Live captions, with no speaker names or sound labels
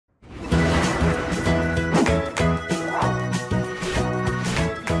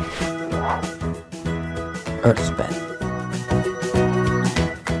EarthPen.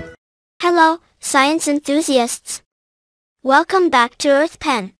 Hello, science enthusiasts. Welcome back to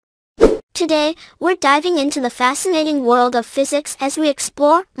EarthPen. Today, we're diving into the fascinating world of physics as we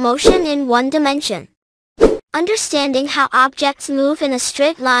explore motion in one dimension. Understanding how objects move in a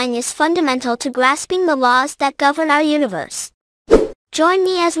straight line is fundamental to grasping the laws that govern our universe. Join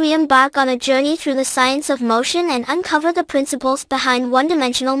me as we embark on a journey through the science of motion and uncover the principles behind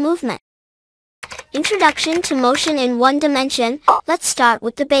one-dimensional movement. Introduction to motion in one dimension. Let's start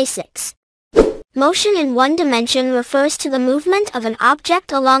with the basics. Motion in one dimension refers to the movement of an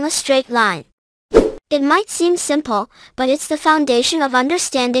object along a straight line. It might seem simple, but it's the foundation of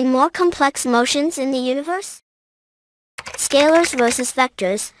understanding more complex motions in the universe. Scalars versus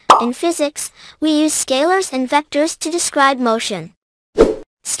vectors. In physics, we use scalars and vectors to describe motion.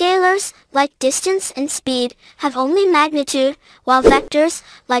 Scalars, like distance and speed, have only magnitude, while vectors,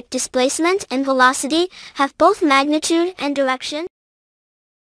 like displacement and velocity, have both magnitude and direction.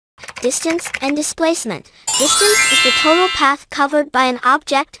 Distance and displacement. Distance is the total path covered by an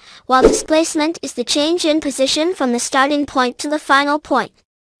object, while displacement is the change in position from the starting point to the final point.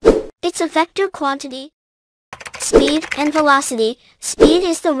 It's a vector quantity. Speed and velocity. Speed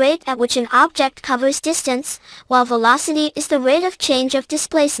is the rate at which an object covers distance, while velocity is the rate of change of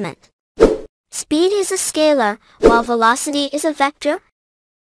displacement. Speed is a scalar, while velocity is a vector.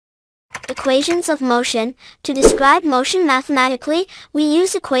 Equations of motion. To describe motion mathematically, we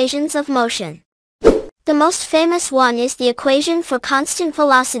use equations of motion. The most famous one is the equation for constant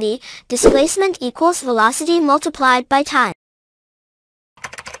velocity. Displacement equals velocity multiplied by time.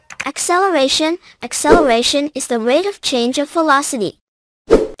 Acceleration. Acceleration is the rate of change of velocity.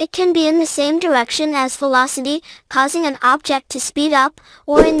 It can be in the same direction as velocity, causing an object to speed up,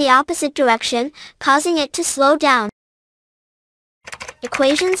 or in the opposite direction, causing it to slow down.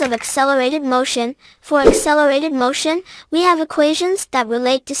 Equations of accelerated motion. For accelerated motion, we have equations that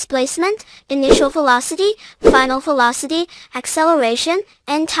relate displacement, initial velocity, final velocity, acceleration,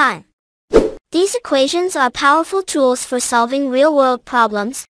 and time. These equations are powerful tools for solving real-world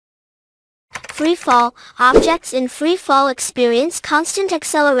problems. Free fall. Objects in free fall experience constant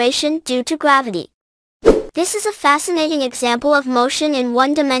acceleration due to gravity. This is a fascinating example of motion in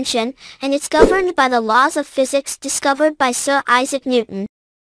one dimension, and it's governed by the laws of physics discovered by Sir Isaac Newton.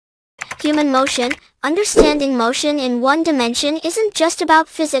 Human motion. Understanding motion in one dimension isn't just about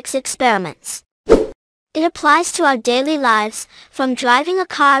physics experiments. It applies to our daily lives, from driving a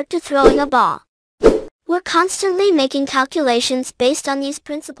car to throwing a ball. We're constantly making calculations based on these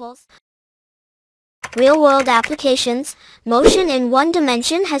principles. Real-world applications. Motion in one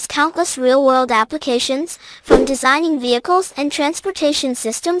dimension has countless real-world applications, from designing vehicles and transportation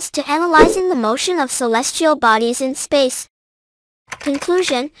systems to analyzing the motion of celestial bodies in space.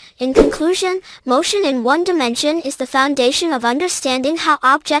 Conclusion. In conclusion, motion in one dimension is the foundation of understanding how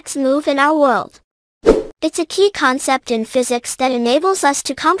objects move in our world. It's a key concept in physics that enables us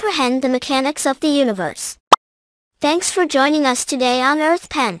to comprehend the mechanics of the universe. Thanks for joining us today on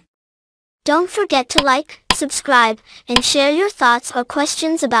EarthPen. Don't forget to like, subscribe, and share your thoughts or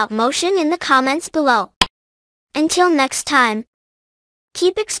questions about motion in the comments below. Until next time,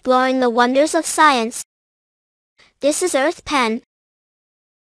 keep exploring the wonders of science. This is EarthPen.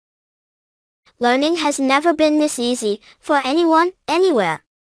 Learning has never been this easy, for anyone, anywhere.